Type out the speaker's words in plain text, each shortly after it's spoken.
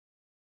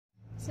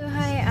So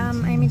hi,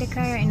 I'm in the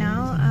car right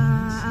now.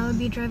 I'll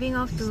be driving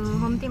off to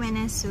Home Team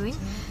NS soon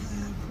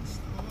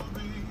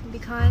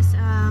because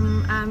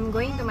I'm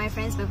going to my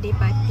friend's birthday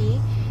party,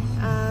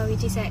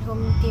 which is at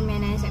Home Team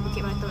NS at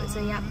Bukit Batok.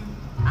 So yep,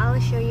 I'll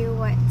show you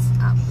what's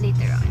up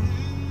later on.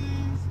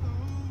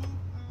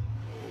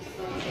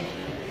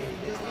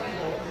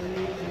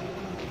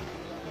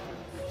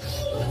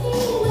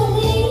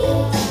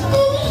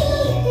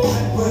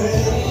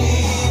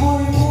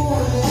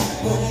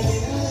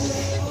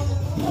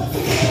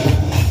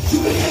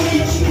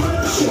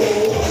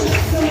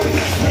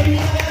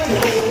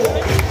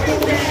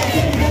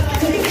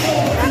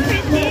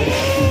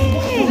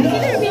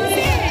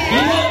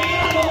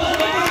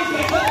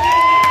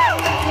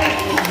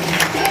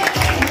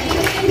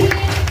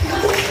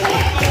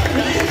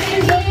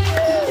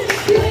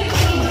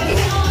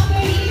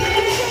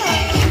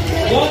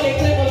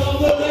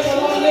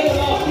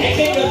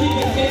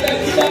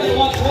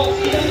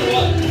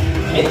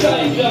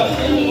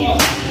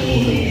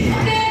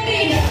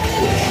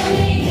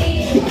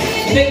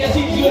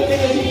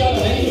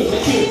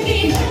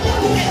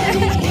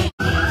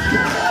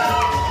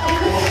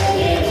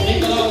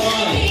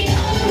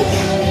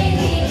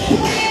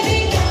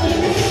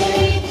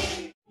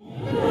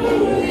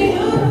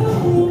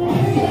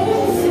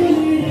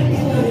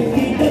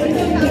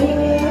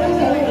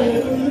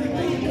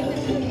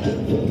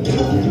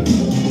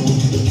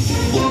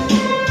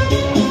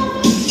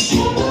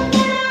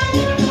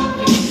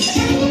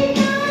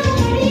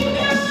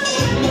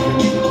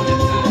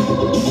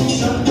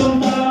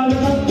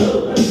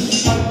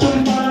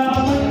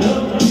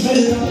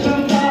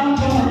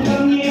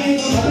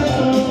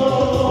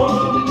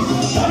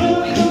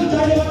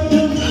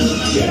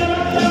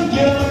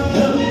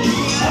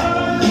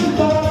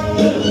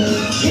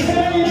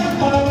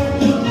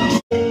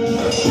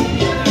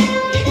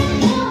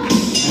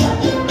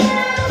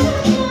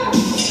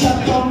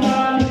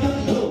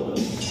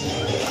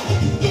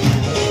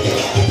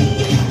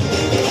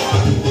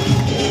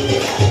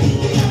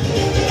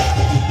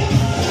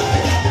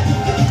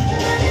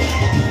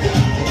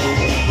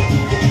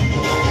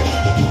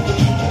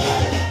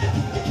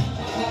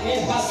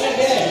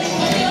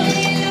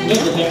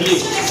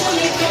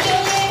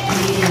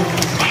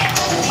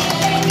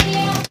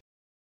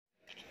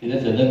 He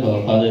does a lot for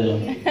our father, no?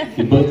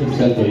 He burns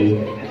himself for you.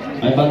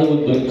 My father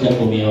would burn himself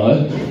for me, all.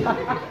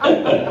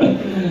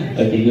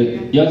 Okay,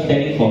 good. You're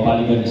standing for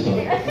parliament as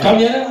well. Come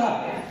here,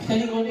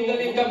 standing for legal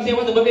name. Come say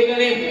what's the birthday girl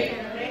name.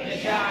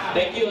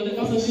 Thank you.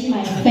 Especially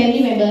my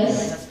family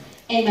members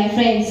and my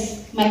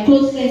friends, my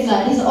close friends.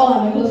 These are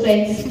all my close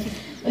friends.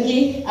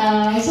 Okay,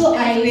 so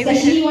I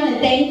especially want to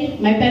thank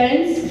my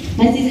parents,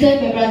 my sister,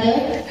 my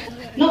brother.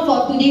 Not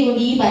for today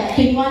only, but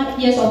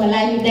 21 years of my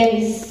life with them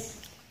is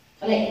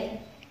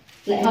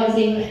like how to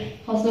say,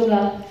 hostel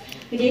lah.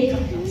 Okay,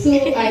 so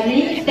I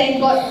really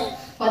thank God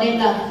for them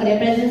lah, for their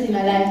presence in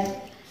my life.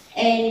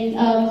 And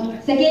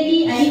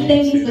secondly, I need to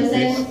thank this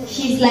person.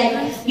 She's like,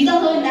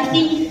 without her,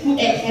 nothing would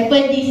have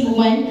happened this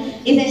woman.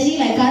 It's actually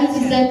my cousin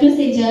sister, Chris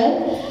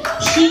Angel.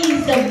 She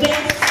is the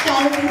best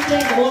cousin sister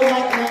in the whole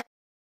wide world.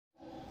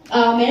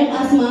 Madam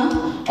Asma,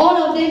 all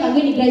of them are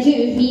going to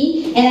graduate with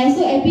me, and I'm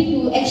so happy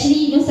to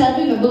actually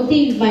celebrate my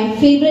birthday with my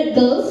favourite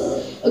girls.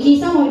 Okay,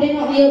 some of them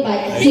not here,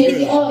 but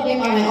seriously, all of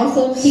them are my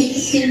awesome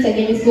kids since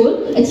secondary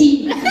school.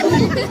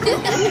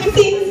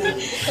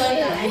 Sorry,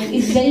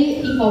 it's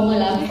very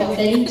informal for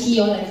telling chi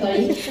all, I'm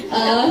sorry.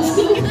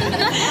 So,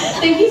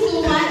 thank you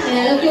so much, and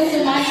I love you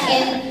so much.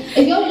 And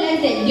if you all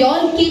realize that you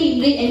all came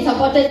in late and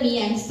supported me,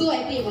 I'm so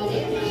happy about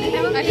it.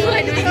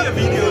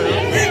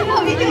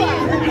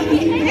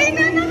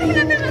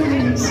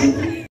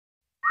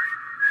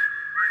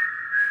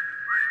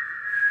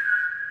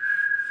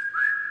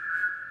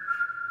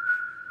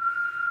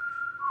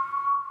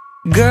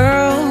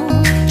 Girl,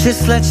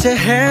 just let your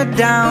hair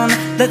down.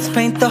 Let's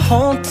paint the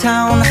whole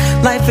town.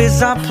 Life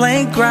is our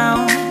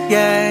playground,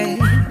 yeah.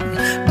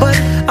 But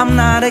I'm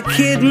not a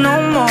kid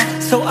no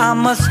more, so I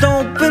must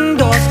open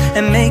doors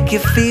and make you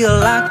feel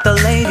like the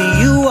lady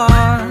you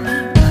are.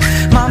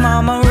 My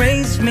mama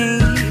raised me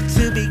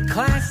to be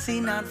classy,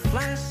 not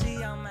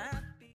flashy. I'm